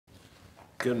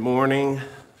Good morning.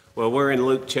 Well, we're in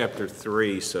Luke chapter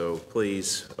 3, so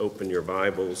please open your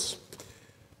Bibles.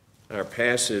 Our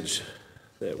passage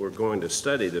that we're going to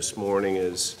study this morning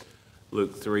is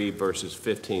Luke 3, verses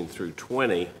 15 through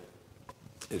 20.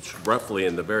 It's roughly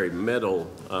in the very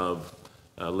middle of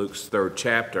Luke's third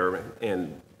chapter,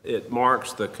 and it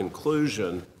marks the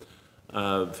conclusion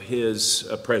of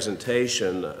his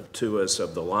presentation to us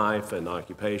of the life and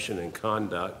occupation and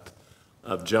conduct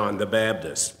of John the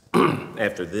Baptist.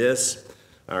 After this,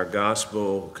 our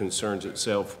gospel concerns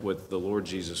itself with the Lord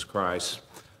Jesus Christ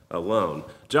alone.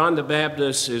 John the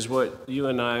Baptist is what you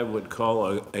and I would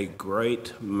call a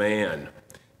great man.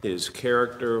 His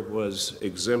character was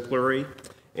exemplary,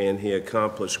 and he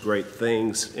accomplished great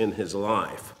things in his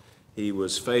life. He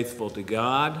was faithful to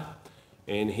God,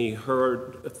 and he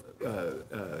held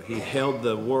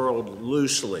the world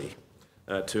loosely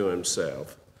to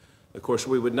himself. Of course,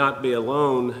 we would not be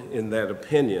alone in that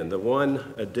opinion. The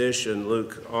one addition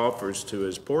Luke offers to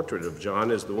his portrait of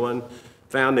John is the one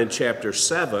found in chapter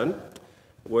 7,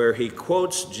 where he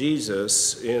quotes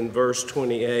Jesus in verse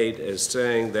 28 as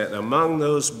saying that among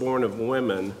those born of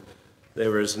women,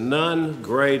 there is none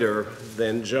greater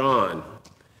than John,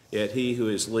 yet he who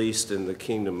is least in the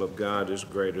kingdom of God is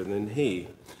greater than he.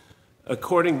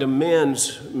 According to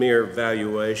men's mere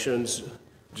valuations,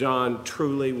 John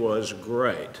truly was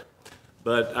great.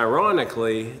 But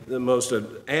ironically, the most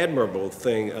admirable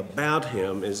thing about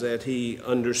him is that he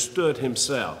understood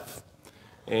himself,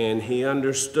 and he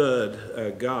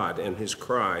understood God and his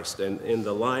Christ, and in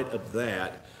the light of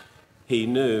that, he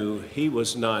knew he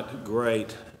was not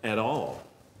great at all.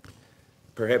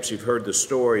 Perhaps you've heard the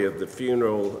story of the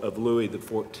funeral of Louis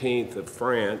XIV of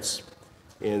France.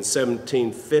 In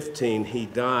 1715, he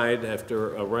died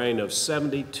after a reign of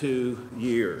 72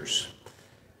 years.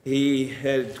 He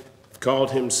had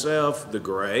called himself the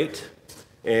Great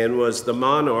and was the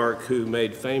monarch who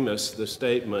made famous the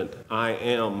statement, "I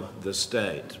am the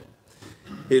state."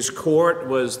 His court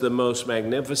was the most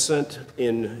magnificent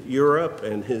in Europe,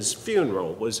 and his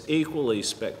funeral was equally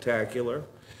spectacular.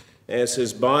 As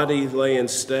his body lay in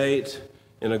state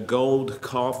in a gold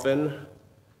coffin,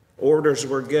 orders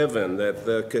were given that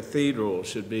the cathedral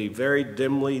should be very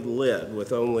dimly lit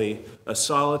with only a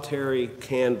solitary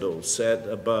candle set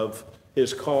above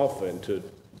his coffin to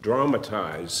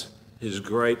dramatize his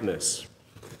greatness.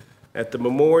 At the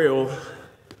memorial,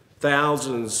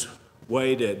 thousands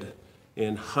waited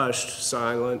in hushed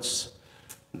silence.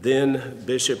 Then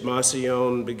Bishop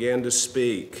Massillon began to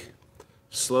speak.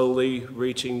 Slowly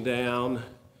reaching down,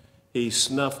 he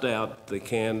snuffed out the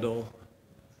candle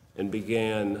and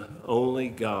began, "Only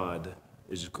God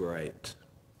is great."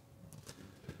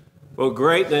 Well,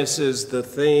 greatness is the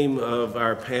theme of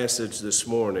our passage this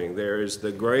morning. There is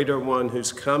the greater one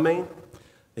who's coming,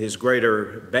 his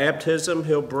greater baptism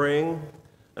he'll bring,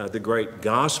 the great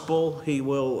gospel he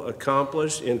will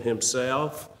accomplish in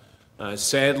himself,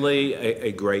 sadly,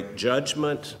 a great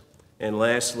judgment, and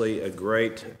lastly, a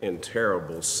great and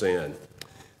terrible sin.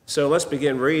 So let's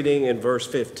begin reading in verse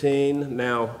 15.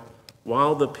 Now,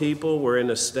 while the people were in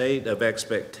a state of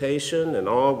expectation and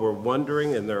all were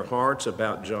wondering in their hearts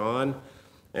about John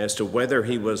as to whether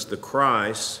he was the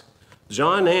Christ,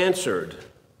 John answered.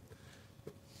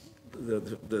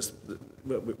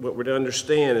 What we're to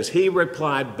understand is he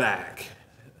replied back,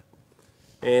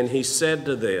 and he said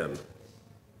to them,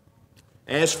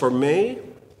 "As for me,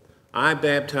 I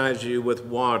baptize you with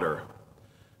water,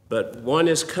 but one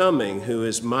is coming who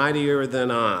is mightier than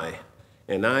I,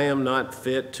 and I am not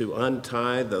fit to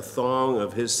untie the thong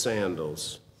of his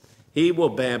sandals. He will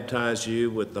baptize you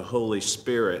with the Holy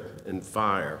Spirit and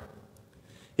fire.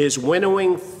 His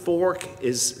winnowing fork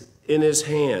is in his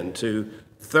hand to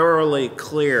thoroughly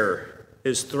clear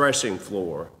his threshing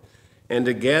floor and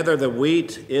to gather the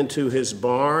wheat into his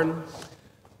barn,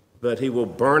 but he will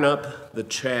burn up the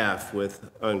chaff with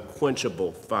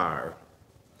unquenchable fire."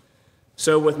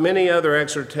 So with many other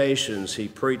exhortations, he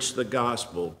preached the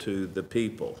gospel to the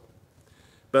people.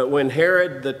 But when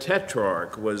Herod the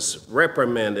Tetrarch was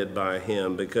reprimanded by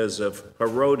him because of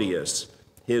Herodias,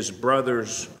 his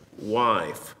brother's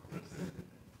wife,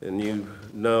 and you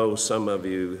know, some of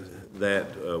you,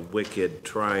 that wicked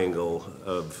triangle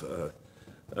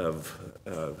of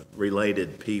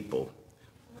related people.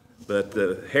 But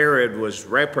Herod was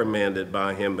reprimanded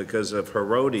by him because of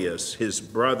Herodias, his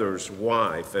brother's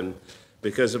wife, and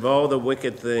because of all the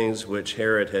wicked things which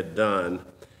Herod had done.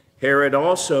 Herod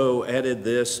also added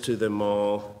this to them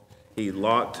all: he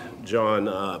locked John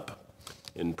up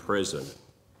in prison.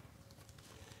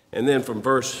 And then from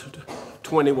verse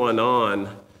 21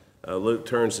 on, Luke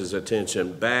turns his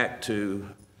attention back to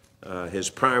his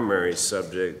primary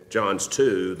subject, John's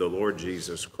 2, the Lord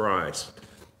Jesus Christ.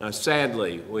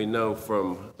 Sadly, we know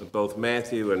from both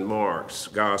Matthew and Mark's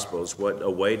Gospels what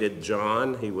awaited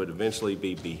John. He would eventually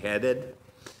be beheaded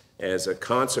as a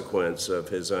consequence of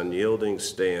his unyielding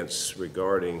stance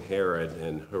regarding Herod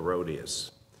and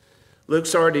Herodias.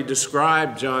 Luke's already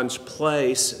described John's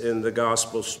place in the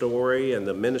gospel story and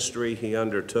the ministry he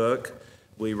undertook.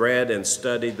 We read and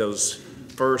studied those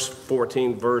first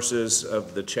 14 verses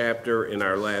of the chapter in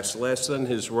our last lesson.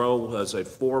 His role as a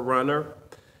forerunner,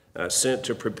 sent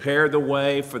to prepare the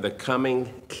way for the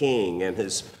coming king, and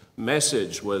his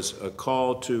message was a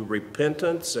call to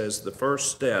repentance as the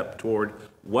first step toward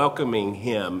welcoming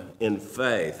him in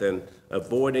faith and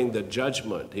avoiding the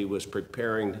judgment he was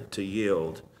preparing to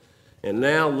yield. And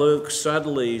now Luke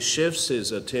subtly shifts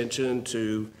his attention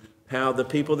to how the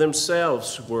people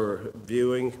themselves were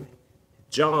viewing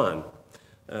John,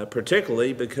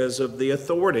 particularly because of the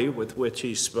authority with which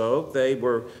he spoke. They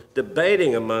were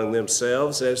debating among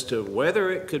themselves as to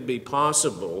whether it could be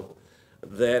possible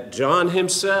that John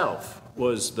himself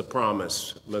was the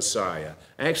promised Messiah.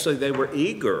 Actually, they were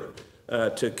eager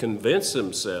to convince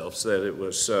themselves that it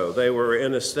was so. They were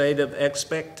in a state of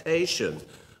expectation.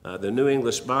 The New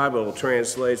English Bible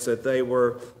translates that they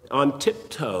were on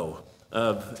tiptoe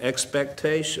of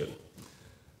expectation.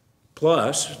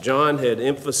 Plus, John had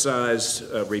emphasized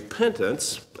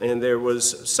repentance, and there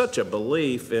was such a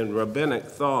belief in rabbinic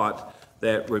thought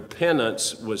that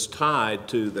repentance was tied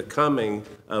to the coming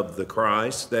of the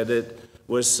Christ, that it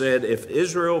was said if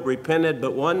Israel repented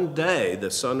but one day, the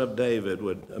Son of David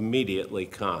would immediately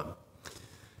come.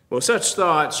 Well, such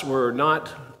thoughts were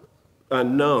not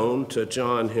unknown to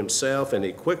John himself, and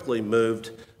he quickly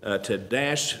moved to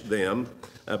dash them.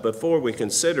 Before we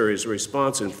consider his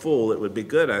response in full, it would be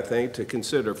good, I think, to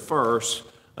consider first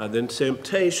the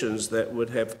temptations that would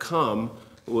have come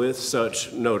with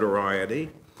such notoriety.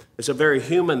 It's a very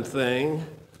human thing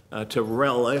to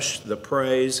relish the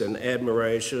praise and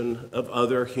admiration of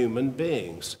other human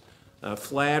beings.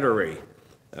 Flattery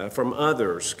from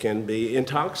others can be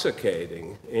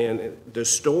intoxicating and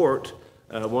distort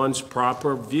one's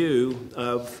proper view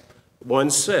of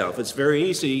oneself. It's very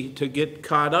easy to get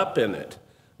caught up in it.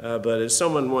 But as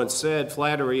someone once said,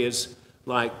 flattery is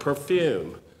like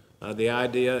perfume. The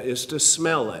idea is to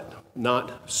smell it,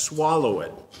 not swallow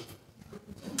it.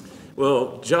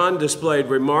 Well, John displayed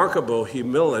remarkable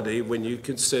humility when you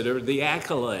consider the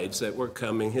accolades that were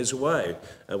coming his way.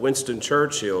 Winston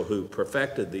Churchill, who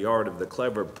perfected the art of the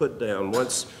clever put-down,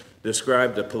 once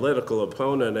described a political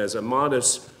opponent as a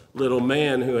modest little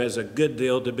man who has a good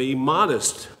deal to be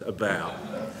modest about.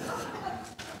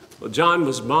 Well, John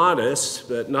was modest,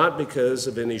 but not because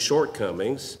of any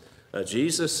shortcomings.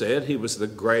 Jesus said he was the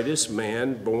greatest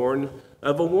man born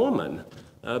of a woman,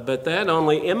 but that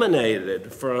only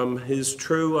emanated from his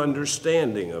true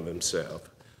understanding of himself.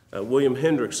 William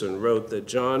Hendrickson wrote that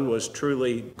John was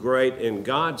truly great in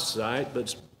God's sight,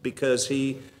 but because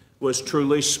he was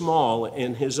truly small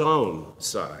in his own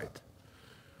sight.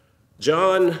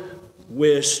 John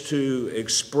wished to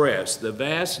express the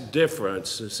vast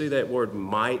difference. See that word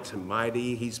might,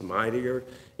 mighty, he's mightier.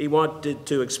 He wanted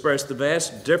to express the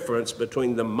vast difference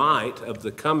between the might of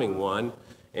the coming one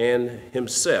and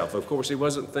himself. Of course, he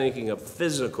wasn't thinking of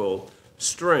physical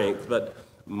strength, but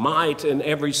might in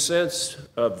every sense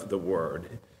of the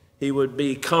word. He would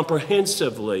be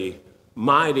comprehensively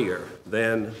mightier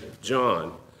than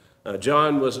John.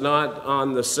 John was not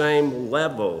on the same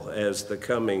level as the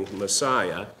coming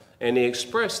Messiah, and he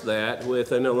expressed that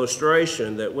with an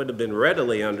illustration that would have been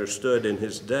readily understood in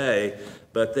his day,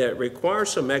 but that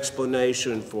requires some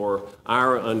explanation for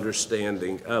our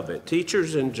understanding of it.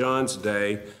 Teachers in John's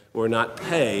day were not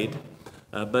paid,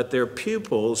 but their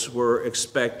pupils were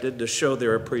expected to show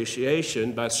their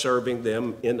appreciation by serving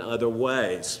them in other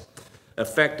ways,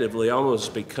 effectively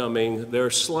almost becoming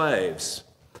their slaves.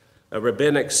 A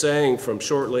rabbinic saying from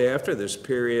shortly after this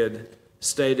period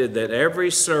stated that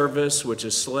every service which a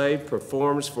slave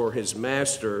performs for his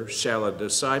master shall a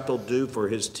disciple do for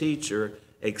his teacher,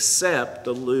 except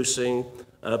the loosing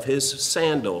of his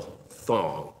sandal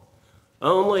thong.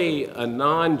 Only a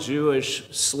non-Jewish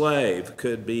slave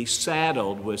could be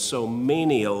saddled with so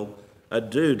menial a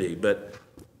duty, but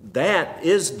that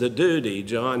is the duty,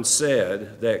 John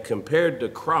said, that compared to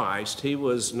Christ, he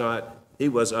was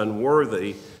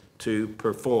unworthy to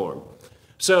perform.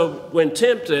 So when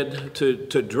tempted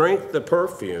to drink the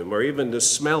perfume or even to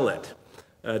smell it,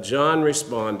 John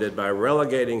responded by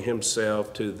relegating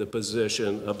himself to the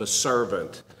position of a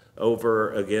servant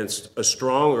over against a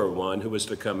stronger one who was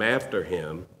to come after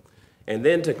him, and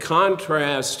then to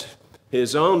contrast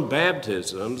his own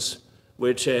baptisms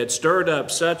which had stirred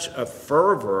up such a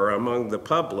fervor among the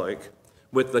public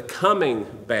with the coming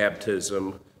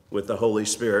baptism with the Holy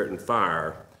Spirit and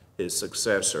fire his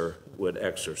successor would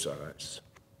exercise.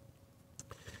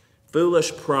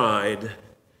 Foolish pride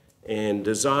and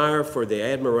desire for the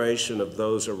admiration of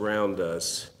those around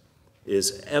us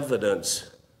is evidence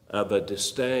of a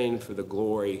disdain for the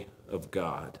glory of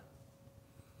God.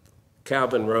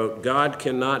 Calvin wrote, "God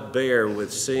cannot bear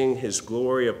with seeing his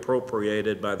glory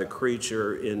appropriated by the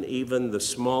creature in even the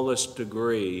smallest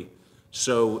degree.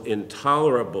 So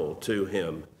intolerable to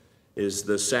him is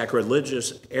the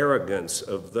sacrilegious arrogance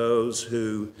of those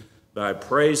who, by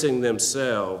praising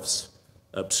themselves,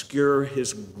 obscure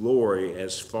his glory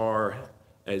as far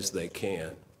as they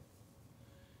can."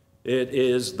 It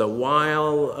is the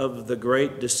wile of the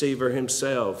great deceiver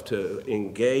himself to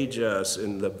engage us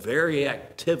in the very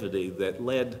activity that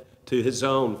led to his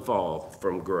own fall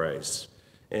from grace.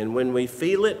 And when we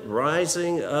feel it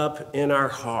rising up in our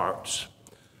hearts,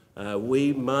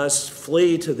 we must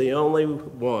flee to the only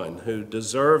one who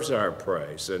deserves our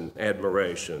praise and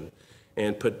admiration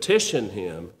and petition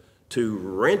him to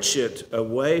wrench it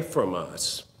away from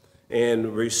us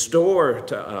and restore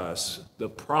to us the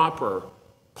proper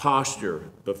posture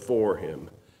before him.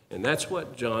 And that's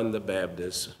what John the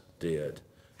Baptist did.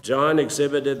 John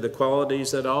exhibited the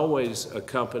qualities that always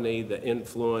accompany the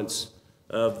influence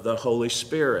of the Holy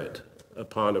Spirit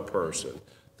upon a person.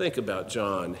 Think about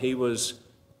John.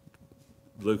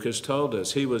 Luke has told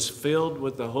us, he was filled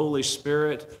with the Holy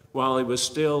Spirit while he was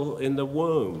still in the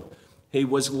womb. He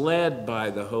was led by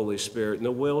the Holy Spirit in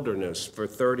the wilderness for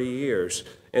 30 years,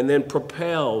 and then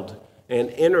propelled and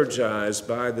energized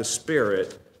by the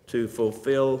Spirit to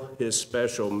fulfill his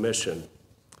special mission.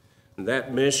 And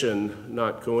that mission,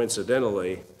 not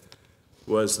coincidentally,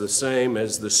 was the same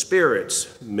as the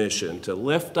Spirit's mission, to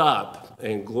lift up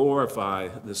and glorify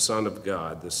the Son of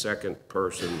God, the second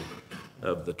person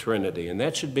of the Trinity. And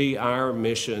that should be our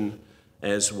mission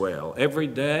as well. Every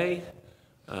day,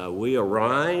 we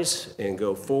arise and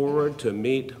go forward to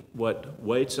meet what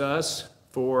waits us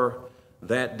for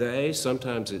that day.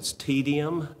 Sometimes it's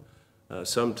tedium,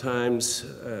 sometimes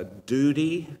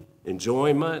duty,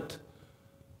 enjoyment,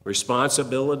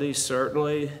 responsibility,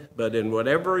 certainly. But in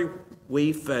whatever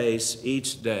we face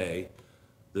each day,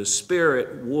 the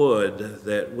Spirit would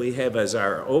that we have as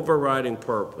our overriding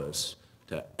purpose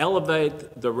to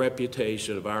elevate the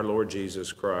reputation of our Lord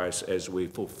Jesus Christ as we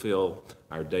fulfill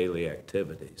our daily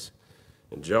activities.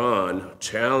 And John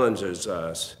challenges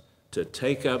us to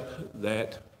take up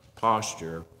that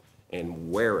posture and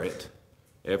wear it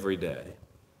every day.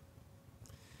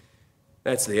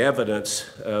 That's the evidence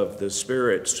of the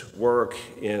Spirit's work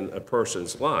in a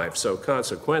person's life. So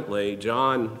consequently,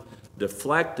 John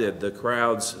deflected the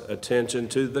crowd's attention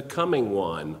to the coming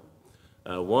one.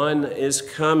 One is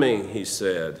coming, he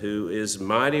said, who is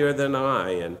mightier than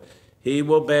I, and he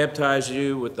will baptize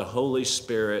you with the Holy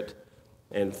Spirit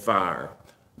and fire.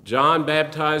 John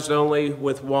baptized only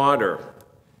with water.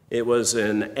 It was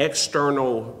an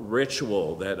external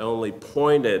ritual that only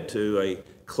pointed to a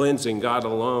cleansing God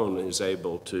alone is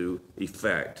able to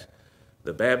effect.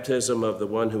 The baptism of the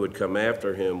one who would come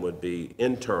after him would be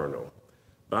internal,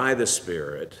 by the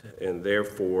Spirit, and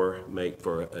therefore make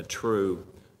for a true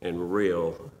and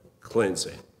real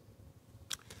cleansing.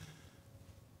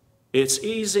 It's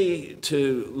easy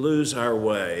to lose our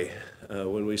way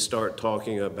when we start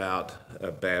talking about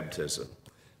baptism.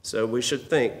 So we should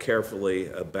think carefully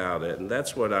about it, and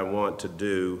that's what I want to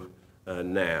do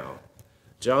now.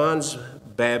 John's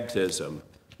baptism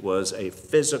was a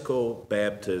physical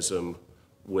baptism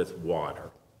with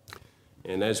water.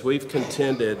 And as we've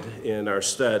contended in our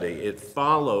study, it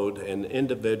followed an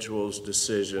individual's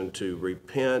decision to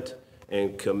repent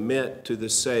and commit to the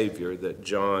Savior that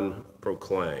John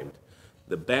proclaimed.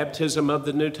 The baptism of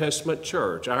the New Testament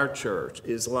church, our church,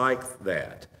 is like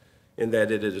that, in that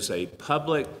it is a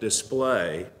public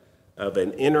display of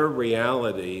an inner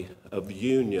reality of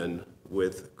union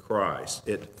with Christ.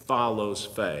 It follows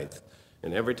faith.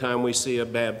 And every time we see a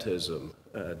baptism,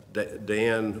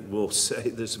 Dan will say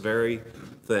this very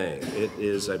thing. It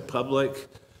is a public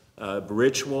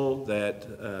ritual that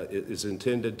is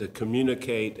intended to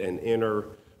communicate an inner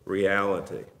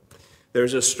reality.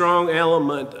 There's a strong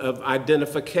element of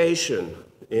identification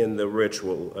in the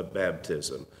ritual of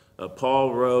baptism.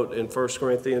 Paul wrote in 1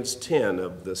 Corinthians 10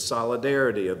 of the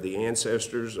solidarity of the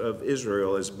ancestors of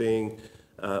Israel as being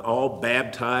all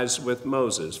baptized with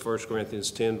Moses, 1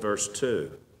 Corinthians 10, verse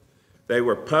 2. They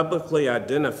were publicly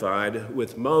identified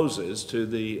with Moses to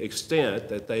the extent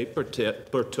that they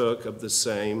partook of the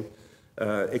same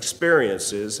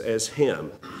experiences as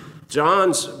him.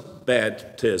 John's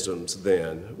baptisms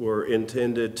then were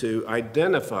intended to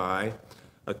identify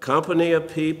a company of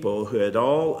people who had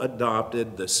all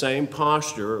adopted the same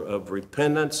posture of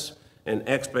repentance and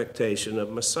expectation of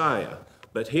Messiah.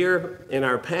 But here in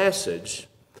our passage,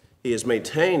 he is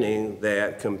maintaining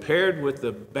that compared with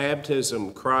the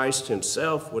baptism Christ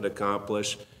himself would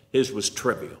accomplish, his was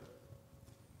trivial.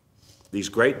 These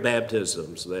great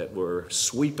baptisms that were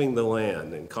sweeping the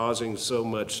land and causing so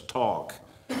much talk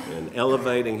and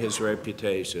elevating his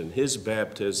reputation, his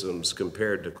baptisms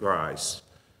compared to Christ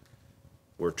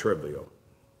were trivial.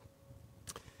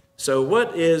 So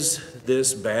what is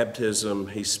this baptism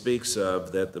he speaks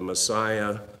of that the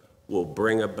Messiah will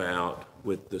bring about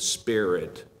with the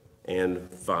Spirit and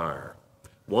fire?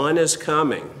 One is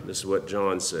coming, this is what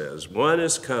John says, one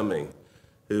is coming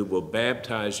who will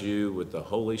baptize you with the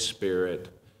Holy Spirit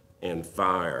and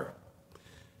fire.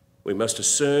 We must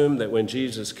assume that when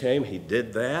Jesus came, he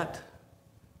did that.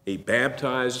 He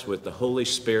baptized with the Holy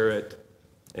Spirit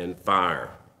and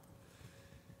fire.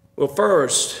 Well,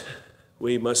 first,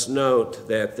 we must note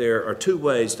that there are two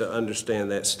ways to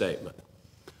understand that statement.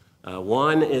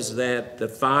 One is that the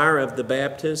fire of the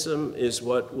baptism is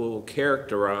what will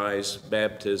characterize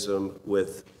baptism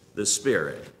with the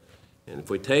Spirit. And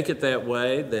if we take it that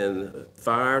way, then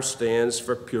fire stands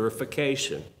for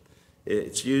purification.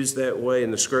 It's used that way in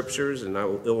the Scriptures, and I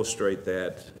will illustrate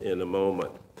that in a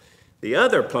moment. The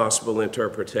other possible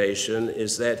interpretation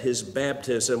is that his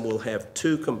baptism will have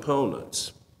two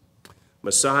components.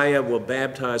 Messiah will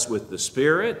baptize with the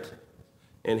Spirit,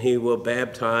 and he will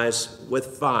baptize with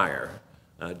fire,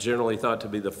 generally thought to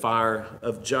be the fire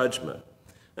of judgment.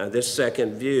 This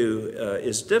second view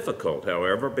is difficult,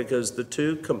 however, because the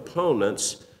two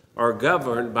components are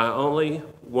governed by only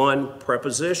one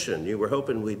preposition. You were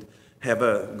hoping we'd have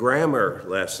a grammar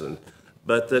lesson,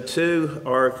 but the two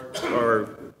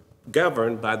are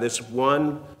governed by this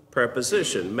one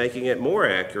preposition, making it more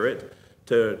accurate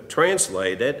to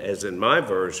translate it, as in my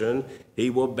version, he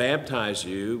will baptize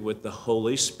you with the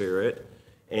Holy Spirit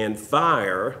and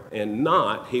fire, and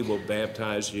not he will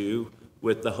baptize you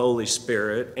with the Holy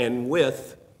Spirit and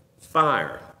with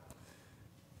fire.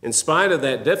 In spite of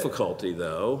that difficulty,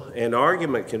 though, an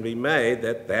argument can be made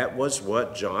that that was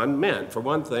what John meant. For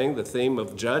one thing, the theme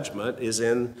of judgment is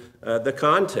in the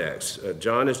context.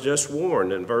 John has just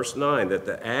warned in verse 9 that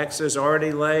the axe is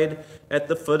already laid at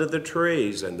the foot of the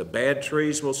trees, and the bad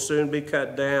trees will soon be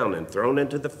cut down and thrown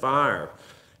into the fire.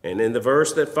 And in the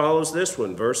verse that follows this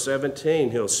one, verse 17,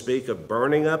 he'll speak of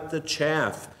burning up the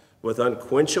chaff with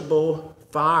unquenchable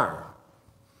fire.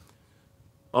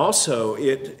 Also,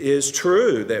 it is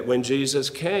true that when Jesus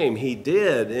came, he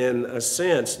did, in a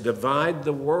sense, divide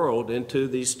the world into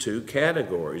these two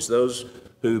categories: those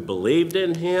who believed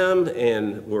in him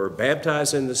and were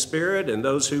baptized in the Spirit, and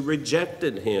those who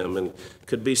rejected him and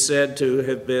could be said to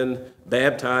have been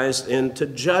baptized into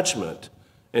judgment.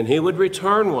 And he would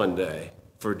return one day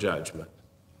for judgment.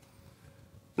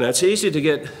 Now, it's easy to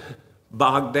get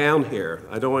bogged down here.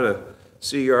 I don't want to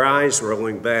see your eyes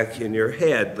rolling back in your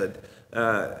head, but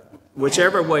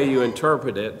whichever way you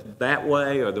interpret it, that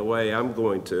way or the way I'm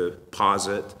going to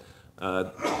posit,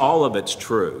 all of it's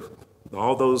true.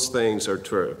 All those things are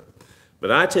true.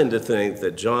 But I tend to think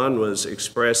that John was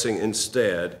expressing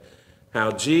instead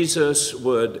how Jesus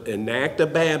would enact a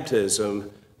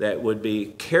baptism that would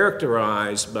be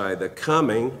characterized by the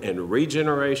coming and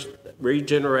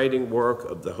regenerating work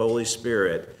of the Holy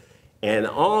Spirit, and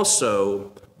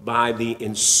also by the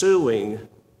ensuing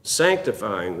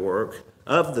sanctifying work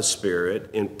of the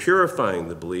Spirit in purifying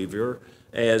the believer,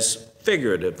 as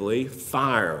figuratively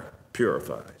fire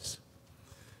purifies.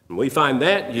 And we find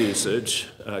that usage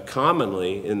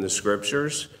commonly in the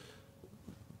Scriptures.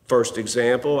 First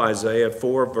example, Isaiah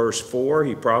 4, verse 4,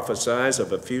 he prophesies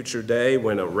of a future day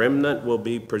when a remnant will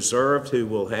be preserved who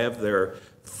will have their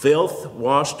filth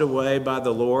washed away by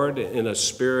the Lord in a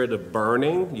spirit of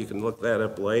burning. You can look that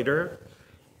up later.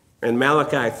 And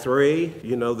Malachi 3,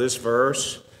 you know this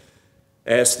verse,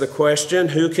 asks the question,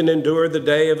 who can endure the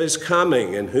day of his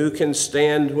coming, and who can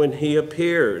stand when he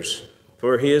appears?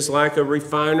 For he is like a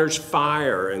refiner's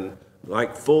fire, and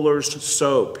like fuller's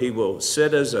soap. He will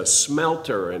sit as a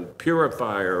smelter and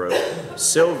purifier of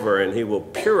silver, and he will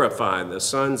purify the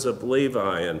sons of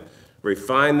Levi and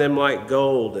refine them like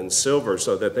gold and silver,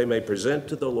 so that they may present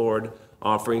to the Lord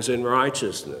offerings in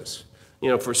righteousness. You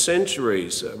know, for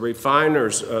centuries,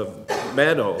 refiners of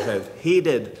metal have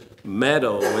heated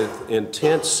metal with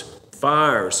intense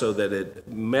fire so that it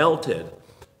melted,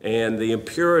 and the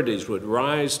impurities would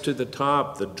rise to the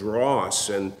top, the dross,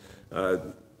 and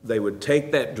they would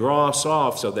take that dross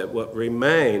off so that what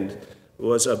remained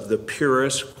was of the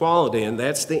purest quality. And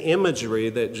that's the imagery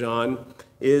that John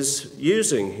is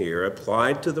using here,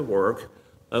 applied to the work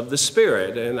of the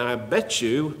Spirit. And I bet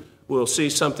you we'll see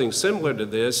something similar to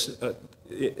this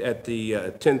at the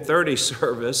 10:30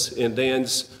 service in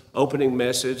Dan's opening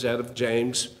message out of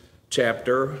James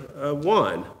chapter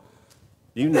 1.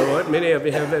 You know it, many of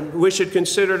you have it. We should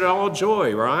consider it all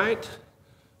joy, right?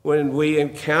 When we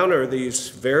encounter these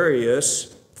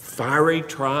various fiery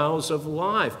trials of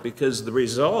life, because the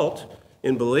result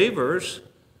in believers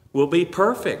will be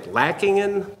perfect, lacking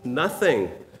in nothing,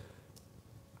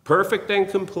 perfect and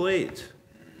complete.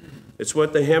 It's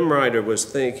what the hymn writer was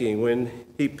thinking when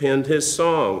he penned his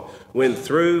song. When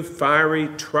through fiery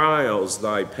trials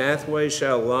thy pathway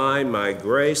shall lie, my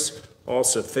grace all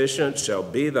sufficient shall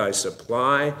be thy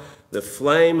supply. The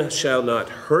flame shall not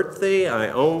hurt thee, I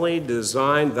only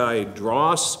design thy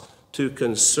dross to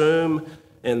consume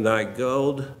and thy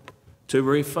gold to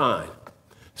refine.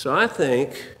 So I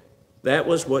think that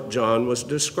was what John was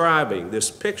describing, this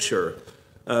picture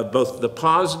of both the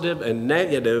positive and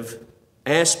negative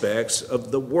aspects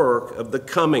of the work of the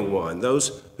coming one.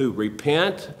 Those who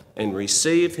repent and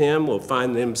receive him will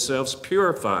find themselves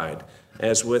purified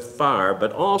as with fire,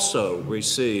 but also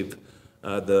receive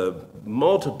the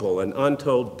multiple and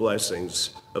untold blessings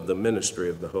of the ministry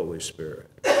of the Holy Spirit.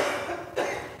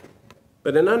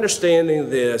 But in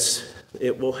understanding this,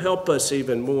 it will help us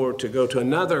even more to go to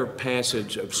another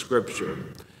passage of Scripture,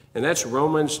 and that's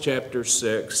Romans chapter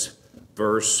 6,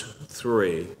 verse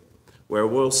 3, where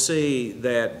we'll see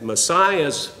that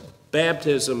Messiah's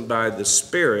baptism by the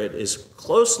Spirit is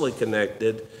closely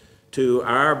connected to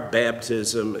our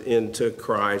baptism into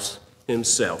Christ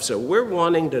himself. So we're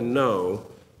wanting to know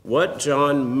what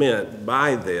John meant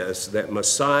by this, that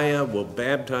Messiah will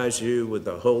baptize you with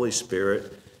the Holy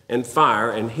Spirit and fire.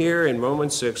 And here in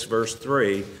Romans 6, verse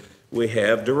 3, we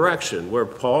have direction where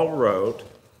Paul wrote,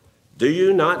 "Do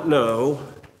you not know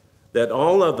that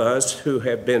all of us who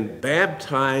have been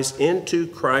baptized into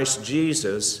Christ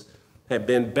Jesus have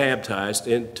been baptized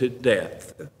into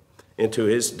death, into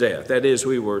his death?" That is,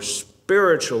 we were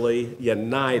spiritually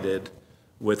united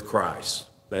with Christ.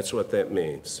 That's what that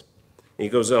means. He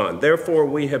goes on, "Therefore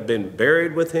we have been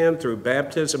buried with him through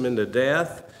baptism into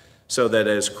death, so that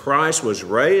as Christ was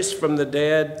raised from the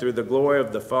dead through the glory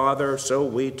of the Father, so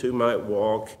we too might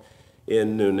walk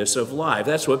in newness of life."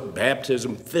 That's what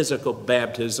baptism, physical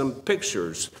baptism,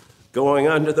 pictures. Going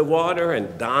under the water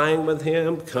and dying with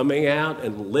him, coming out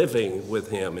and living with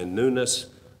him in newness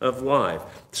of life.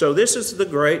 So this is the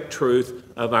great truth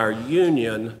of our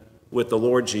union with the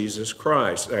Lord Jesus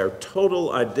Christ, our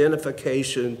total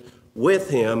identification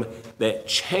with him that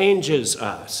changes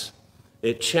us.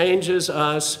 It changes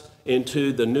us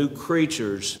into the new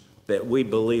creatures that we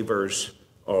believers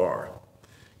are.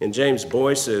 In James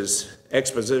Boyce's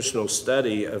expositional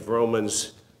study of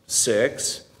Romans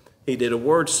 6, he did a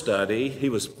word study. He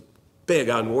was big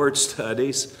on word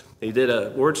studies. He did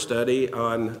a word study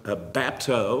on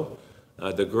bapto,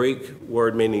 the Greek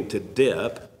word meaning to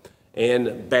dip,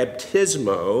 and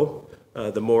baptismo,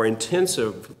 the more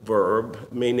intensive verb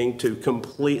meaning to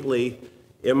completely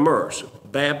immerse.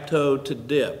 Bapto, to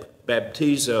dip.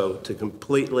 Baptizo, to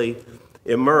completely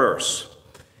immerse.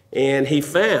 And he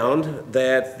found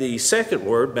that the second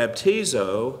word,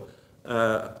 baptizo,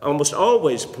 almost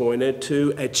always pointed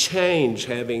to a change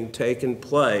having taken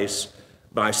place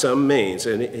by some means.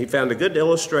 And he found a good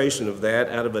illustration of that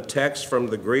out of a text from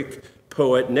the Greek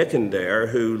poet Nicander,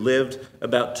 who lived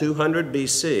about 200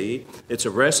 BC. It's a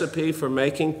recipe for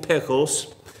making pickles,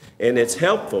 and it's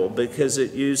helpful because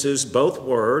it uses both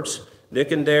words.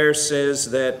 Nicander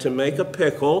says that to make a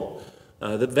pickle,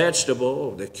 the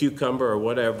vegetable, the cucumber or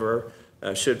whatever,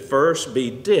 should first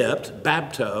be dipped,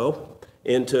 bapto,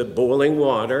 into boiling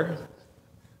water.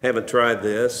 Haven't tried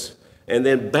this. And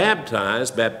then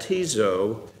baptized,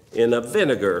 baptizo, in a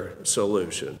vinegar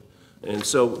solution. And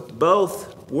so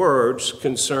both words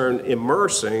concern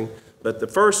immersing, but the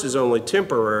first is only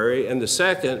temporary, and the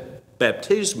second,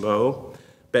 baptizo,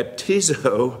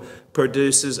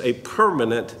 produces a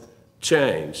permanent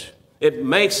change. It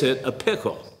makes it a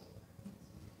pickle.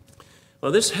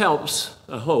 Well, this helps,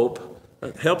 I hope,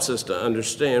 helps us to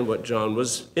understand what John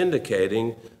was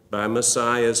indicating by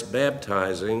Messiah's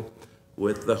baptizing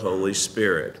with the Holy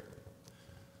Spirit.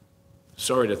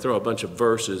 Sorry to throw a bunch of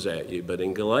verses at you, but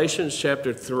in Galatians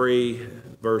chapter 3,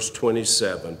 verse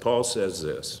 27, Paul says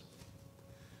this,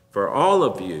 "For all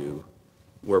of you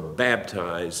were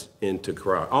baptized into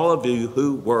Christ. All of you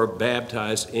who were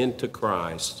baptized into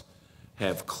Christ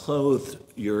have clothed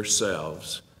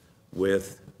yourselves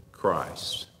with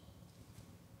Christ."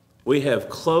 We have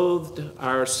clothed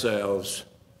ourselves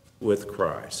with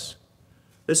Christ.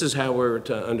 This is how we're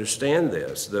to understand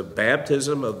this. The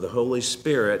baptism of the Holy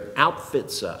Spirit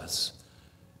outfits us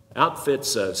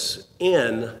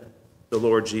in the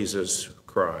Lord Jesus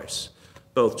Christ.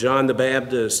 Both John the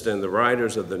Baptist and the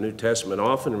writers of the New Testament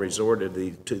often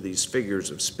resorted to these figures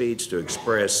of speech to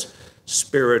express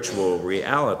spiritual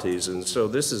realities. And so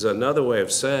this is another way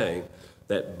of saying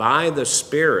that by the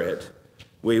Spirit,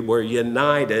 we were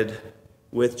united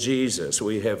with Jesus.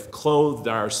 We have clothed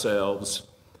ourselves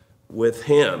with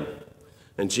him.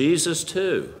 And Jesus,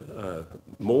 too,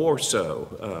 more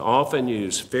so, often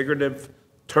used figurative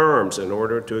terms in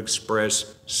order to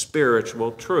express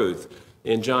spiritual truth.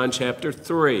 In John chapter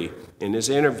 3, in his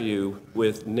interview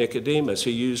with Nicodemus,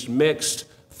 he used mixed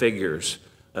figures.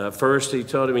 First, he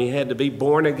told him he had to be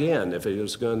born again if he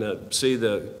was going to see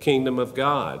the kingdom of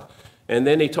God. And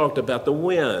then he talked about the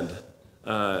wind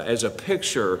as a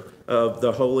picture of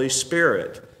the Holy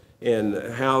Spirit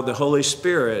and how the Holy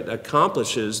Spirit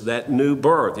accomplishes that new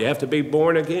birth. You have to be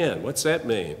born again. What's that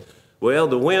mean? Well,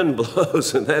 the wind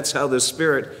blows, and that's how the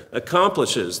Spirit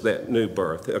accomplishes that new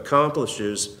birth,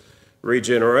 accomplishes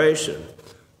regeneration.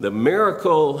 The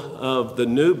miracle of the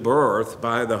new birth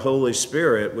by the Holy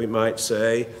Spirit, we might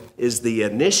say, is the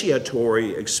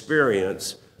initiatory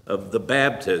experience of the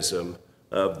baptism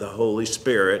of the Holy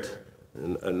Spirit.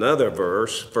 In another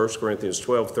verse, 1 Corinthians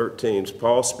 12:13,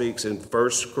 Paul speaks in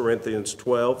 1 Corinthians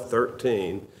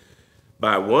 12:13,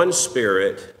 by one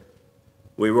Spirit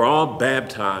we were all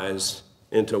baptized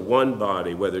into one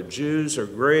body, whether Jews or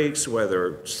Greeks,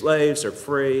 whether slaves or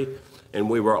free, and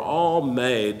we were all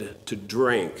made to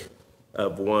drink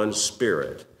of one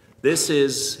Spirit. This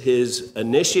is his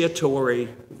initiatory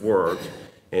work,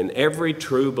 and every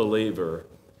true believer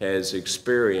has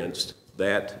experienced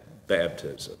that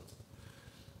baptism.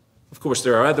 Of course,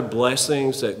 there are other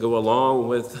blessings that go along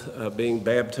with being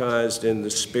baptized in the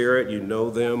Spirit. You know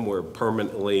them. We're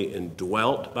permanently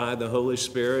indwelt by the Holy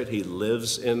Spirit. He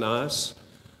lives in us.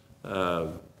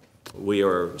 We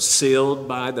are sealed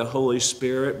by the Holy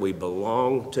Spirit. We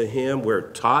belong to him.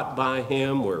 We're taught by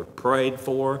him. We're prayed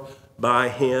for by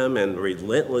him and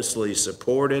relentlessly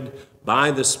supported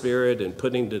by the Spirit in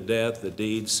putting to death the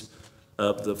deeds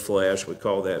of the flesh. We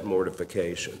call that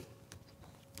mortification.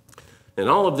 And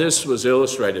all of this was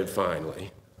illustrated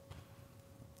finally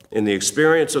in the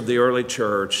experience of the early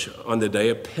church on the day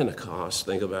of Pentecost.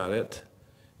 Think about it.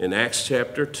 In Acts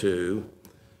chapter 2,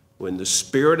 when the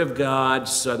Spirit of God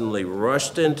suddenly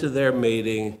rushed into their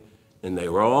meeting and they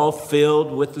were all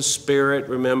filled with the Spirit.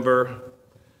 Remember,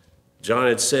 John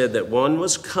had said that one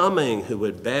was coming who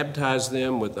would baptize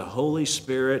them with the Holy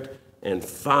Spirit and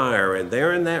fire. And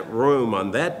there in that room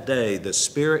on that day, the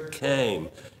Spirit came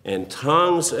and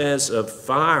tongues as of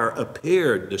fire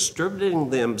appeared, distributing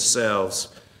themselves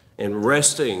and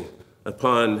resting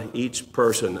upon each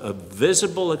person, a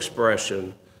visible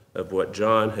expression of what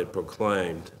John had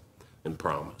proclaimed and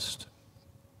promised.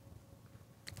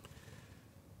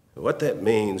 What that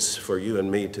means for you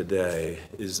and me today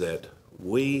is that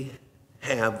we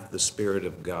have the Spirit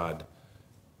of God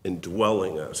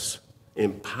indwelling us,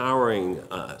 empowering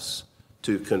us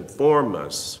to conform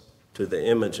us to the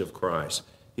image of Christ.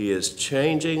 He is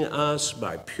changing us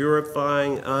by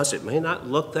purifying us. It may not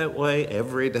look that way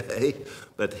every day,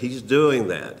 but he's doing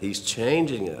that. He's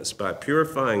changing us by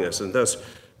purifying us and thus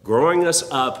growing us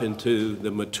up into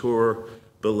the mature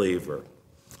believer,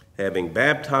 having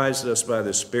baptized us by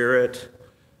the Spirit,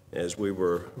 as we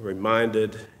were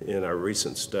reminded in our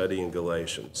recent study in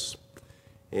Galatians.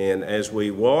 And as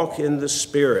we walk in the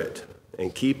Spirit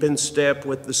and keep in step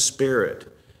with the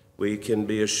Spirit, we can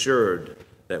be assured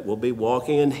that we'll be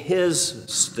walking in his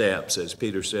steps, as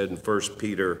Peter said in 1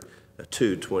 Peter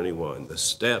 2:21, the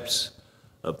steps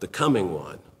of the coming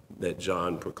one that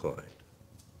John proclaimed.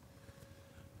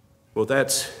 Well,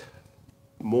 that's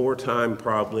more time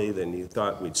probably than you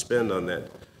thought we'd spend on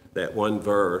that one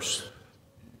verse,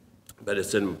 but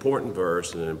it's an important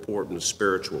verse and an important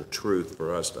spiritual truth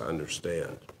for us to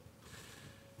understand.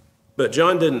 But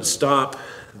John didn't stop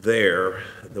there.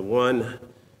 The one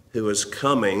who is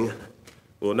coming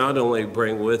will not only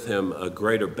bring with him a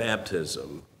greater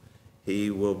baptism, he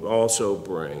will also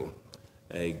bring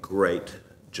a great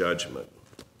judgment.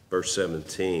 Verse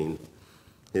 17,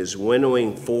 his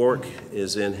winnowing fork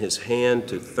is in his hand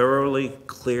to thoroughly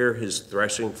clear his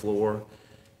threshing floor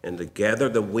and to gather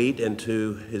the wheat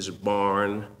into his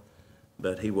barn,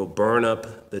 but he will burn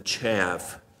up the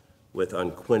chaff with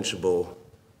unquenchable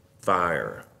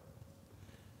fire.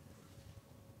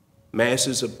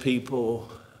 Masses of people,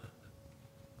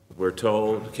 we're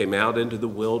told, came out into the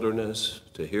wilderness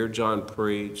to hear John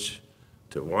preach,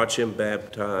 to watch him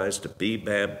baptized, to be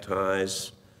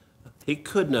baptized. He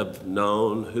couldn't have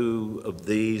known who of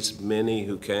these many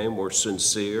who came were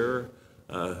sincere,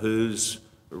 whose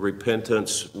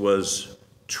repentance was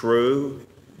true.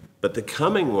 But the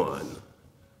coming one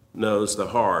knows the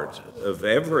heart of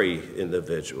every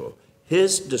individual.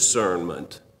 His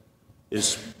discernment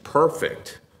is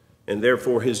perfect, and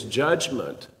therefore his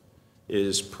judgment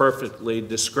is perfectly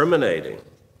discriminating.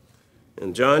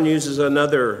 And John uses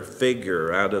another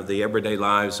figure out of the everyday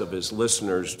lives of his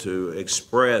listeners to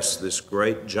express this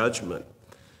great judgment.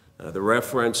 The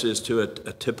reference is to a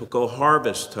typical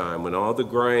harvest time when all the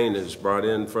grain is brought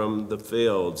in from the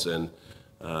fields and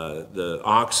the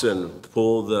oxen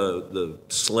pull the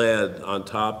sled on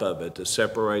top of it to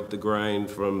separate the grain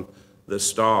from the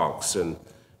stalks. And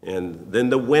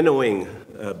then the winnowing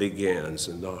begins,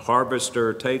 and the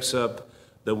harvester takes up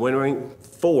the winnowing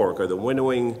fork or the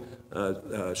winnowing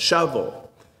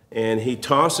shovel, and he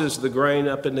tosses the grain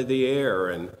up into the air,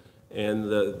 and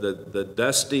the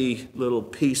dusty little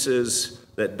pieces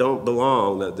that don't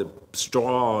belong, the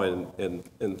straw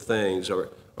and things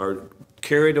are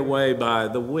carried away by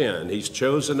the wind. He's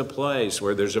chosen a place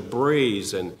where there's a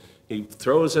breeze, and he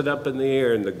throws it up in the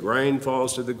air, and the grain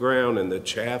falls to the ground, and the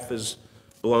chaff is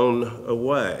blown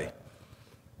away.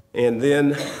 And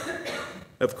then,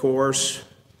 of course,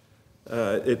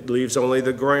 it leaves only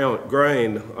the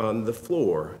grain on the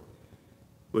floor,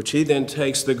 which he then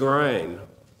takes the grain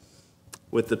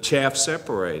with the chaff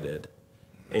separated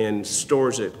and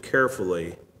stores it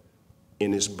carefully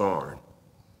in his barn.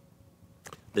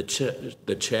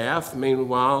 The chaff,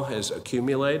 meanwhile, has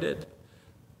accumulated.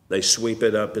 They sweep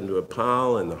it up into a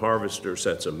pile, and the harvester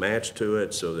sets a match to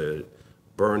it so that it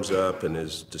burns up and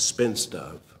is dispensed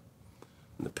of.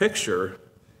 And the picture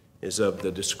is of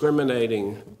the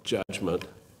discriminating judgment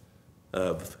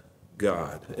of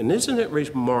God. And isn't it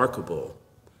remarkable?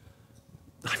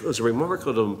 It was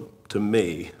remarkable to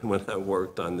me when I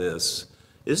worked on this.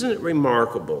 Isn't it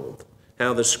remarkable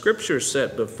how the Scriptures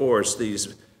set before us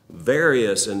these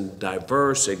various and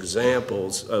diverse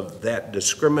examples of that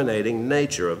discriminating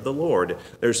nature of the Lord?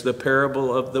 There's the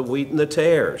parable of the wheat and the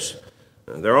tares.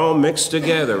 They're all mixed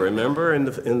together, remember, in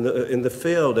the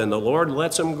field, and the Lord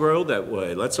lets them grow that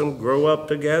way, lets them grow up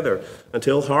together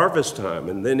until harvest time,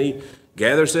 and then he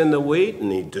gathers in the wheat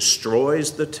and he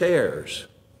destroys the tares.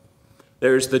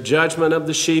 There's the judgment of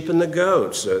the sheep and the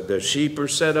goats. The sheep are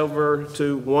set over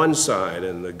to one side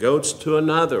and the goats to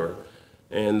another,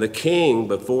 and the king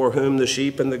before whom the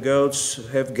sheep and the goats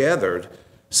have gathered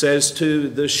says to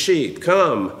the sheep,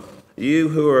 "Come, you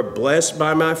who are blessed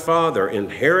by my Father,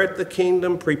 inherit the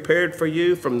kingdom prepared for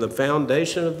you from the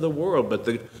foundation of the world." But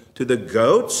to the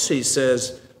goats, he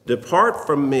says, "Depart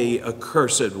from me,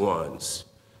 accursed ones,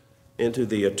 into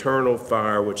the eternal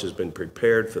fire which has been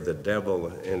prepared for the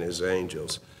devil and his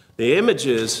angels." The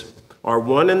images are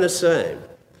one and the same.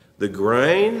 The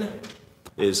grain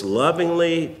is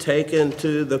lovingly taken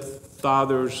to the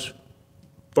farmer's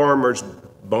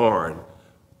barn.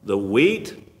 The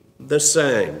wheat, the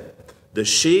same. The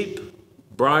sheep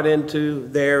brought into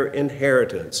their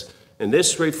inheritance. And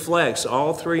this reflects,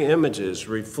 all three images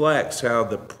reflects how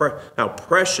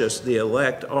precious the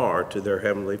elect are to their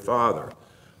heavenly Father.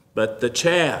 But the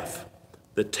chaff,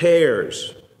 the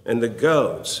tares, and the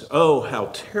goats, oh,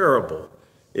 how terrible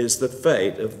is the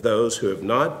fate of those who have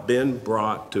not been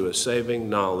brought to a saving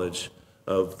knowledge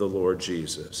of the Lord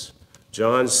Jesus.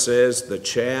 John says the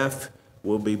chaff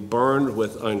will be burned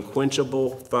with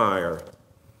unquenchable fire.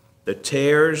 The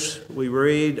tares, we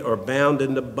read, are bound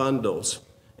into bundles,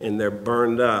 and they're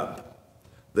burned up.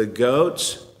 The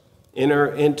goats enter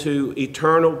into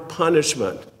eternal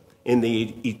punishment in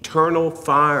the eternal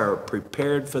fire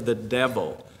prepared for the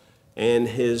devil and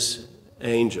his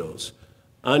angels.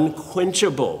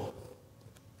 Unquenchable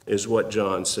is what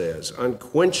John says.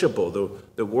 Unquenchable.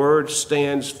 The word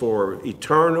stands for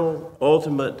eternal,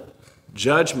 ultimate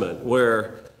judgment,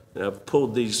 where, and I've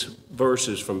pulled these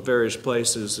verses from various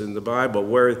places in the Bible,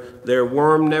 where their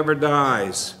worm never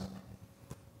dies,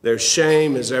 their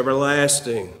shame is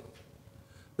everlasting,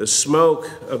 the smoke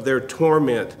of their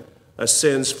torment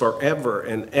ascends forever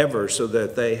and ever, so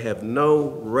that they have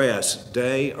no rest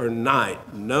day or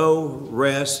night. No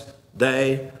rest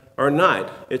day or night.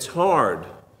 It's hard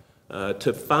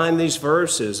to find these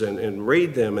verses and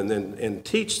read them and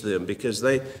teach them, because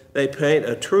they paint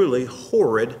a truly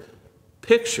horrid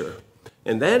picture.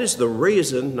 And that is the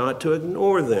reason not to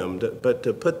ignore them, but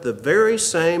to put the very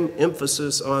same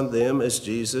emphasis on them as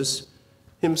Jesus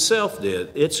himself did.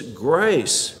 It's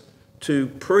grace to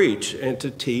preach and to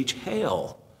teach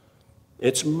hell.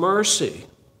 It's mercy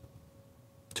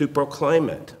to proclaim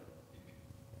it.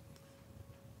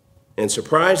 And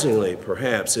surprisingly,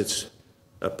 perhaps, it's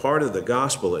a part of the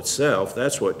gospel itself.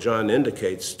 That's what John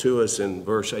indicates to us in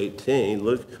verse 18.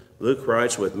 Luke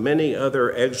writes, with many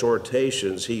other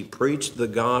exhortations, he preached the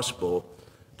gospel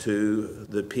to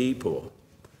the people.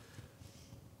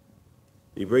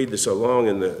 You read this along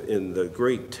in the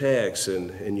Greek text,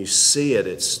 and you see it.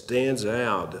 It stands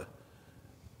out.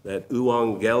 That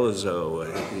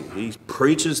euangelizo, he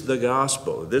preaches the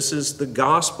gospel. This is the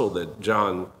gospel that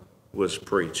John was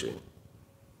preaching.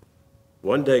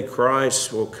 One day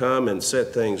Christ will come and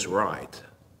set things right.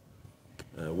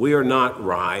 We are not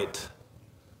right.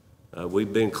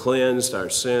 We've been cleansed.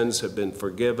 Our sins have been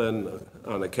forgiven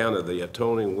on account of the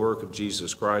atoning work of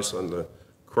Jesus Christ on the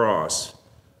cross.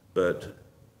 But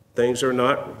things are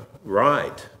not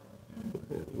right.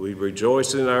 We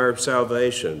rejoice in our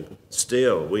salvation.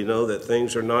 Still, we know that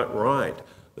things are not right.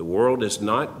 The world is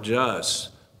not just,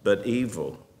 but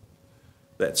evil.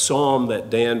 That psalm that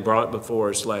Dan brought before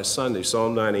us last Sunday,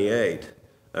 Psalm 98,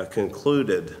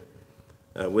 concluded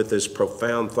with this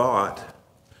profound thought.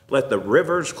 Let the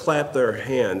rivers clap their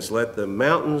hands. Let the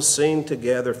mountains sing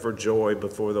together for joy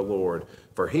before the Lord.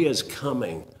 For he is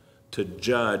coming to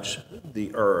judge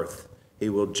the earth. He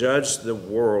will judge the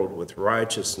world with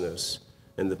righteousness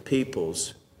and the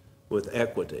peoples with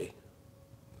equity.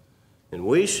 And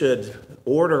we should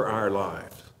order our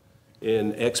life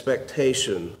in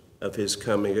expectation of his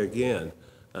coming again,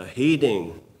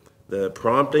 heeding the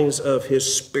promptings of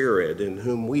his Spirit in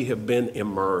whom we have been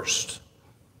immersed.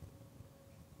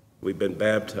 We've been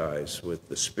baptized with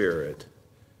the Spirit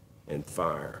and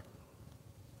fire.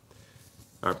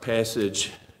 Our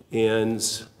passage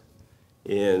ends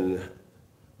in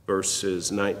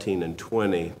verses 19 and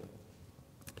 20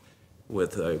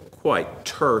 with a quite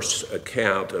terse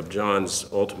account of John's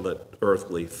ultimate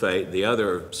earthly fate. The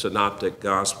other synoptic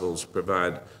gospels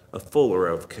provide a fuller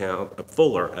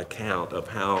account of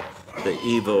how the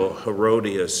evil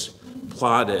Herodias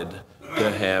plotted to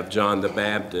have John the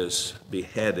Baptist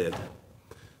beheaded.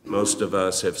 Most of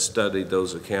us have studied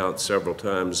those accounts several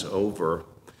times over.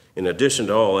 In addition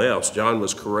to all else, John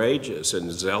was courageous and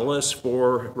zealous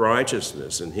for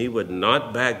righteousness, and he would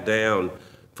not back down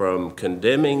from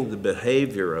condemning the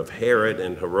behavior of Herod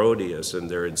and Herodias and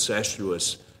their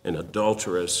incestuous and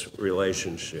adulterous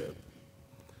relationship.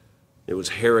 It was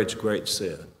Herod's great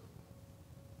sin.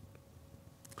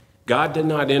 God did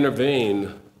not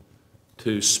intervene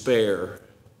to spare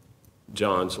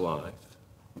John's life.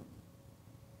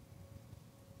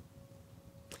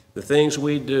 The things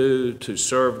we do to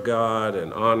serve God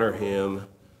and honor him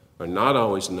are not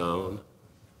always known.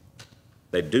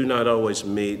 They do not always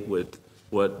meet with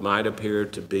what might appear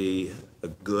to be a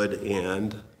good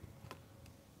end.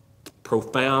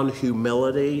 Profound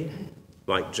humility,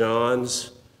 like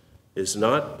John's, is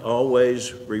not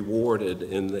always rewarded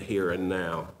in the here and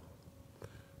now.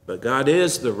 But God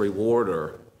is the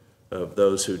rewarder of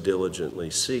those who diligently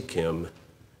seek him,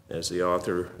 as the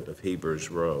author of Hebrews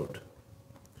wrote.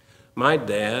 My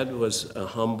dad was a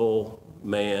humble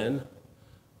man.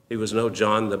 He was no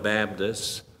John the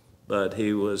Baptist, but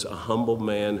he was a humble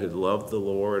man who loved the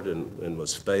Lord and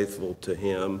was faithful to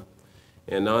him.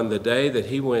 And on the day that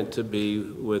he went to be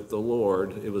with the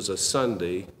Lord, it was a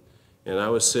Sunday, and I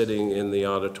was sitting in the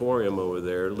auditorium over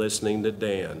there listening to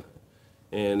Dan.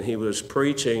 And he was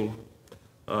preaching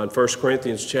on 1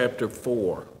 Corinthians chapter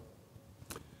 4,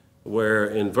 where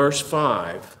in verse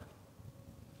 5,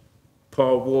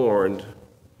 Paul warned,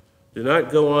 do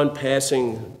not go on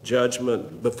passing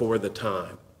judgment before the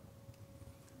time,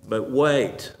 but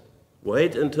wait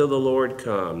until the Lord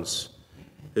comes,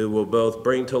 who will both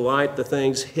bring to light the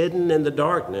things hidden in the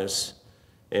darkness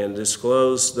and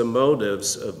disclose the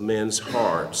motives of men's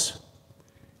hearts.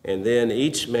 And then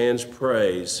each man's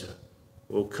praise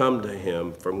will come to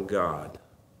him from God.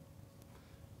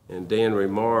 And Dan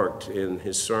remarked in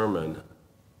his sermon,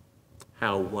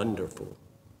 how wonderful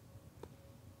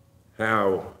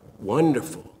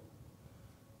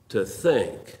to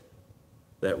think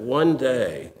that one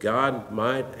day God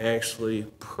might actually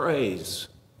praise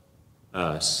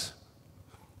us.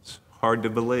 It's hard to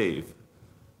believe.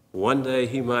 One day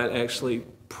he might actually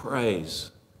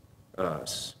praise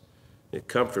us. It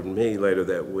comforted me later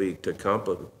that week to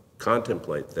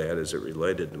contemplate that as it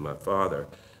related to my father.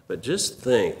 But just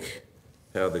think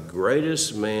how the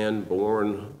greatest man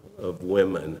born of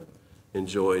women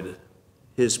enjoyed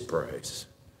his praise.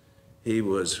 He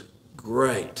was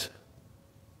great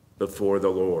before the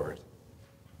Lord.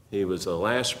 He was the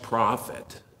last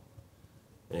prophet,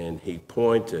 and he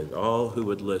pointed all who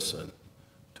would listen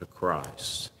to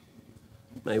Christ.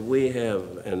 May we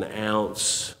have an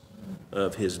ounce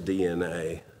of his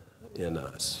DNA in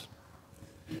us.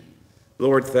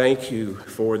 Lord, thank you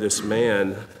for this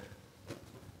man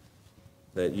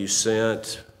that you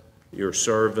sent, your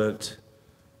servant.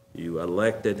 You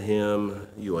elected him,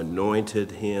 you anointed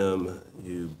him,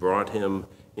 you brought him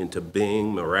into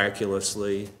being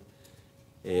miraculously,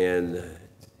 and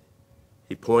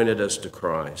he pointed us to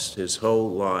Christ. His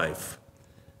whole life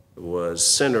was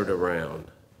centered around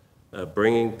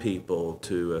bringing people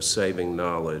to a saving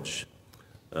knowledge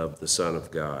of the Son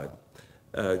of God.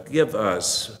 Give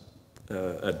us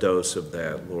a dose of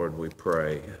that, Lord, we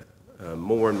pray.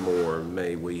 More and more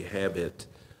may we have it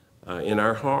in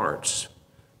our hearts,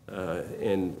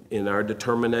 in our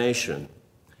determination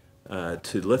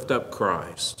to lift up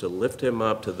Christ, to lift him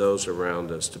up to those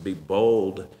around us, to be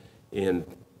bold in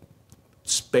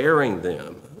sparing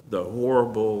them the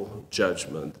horrible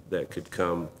judgment that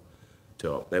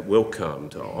will come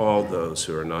to all those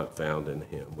who are not found in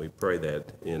him. We pray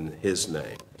that in his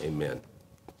name. Amen.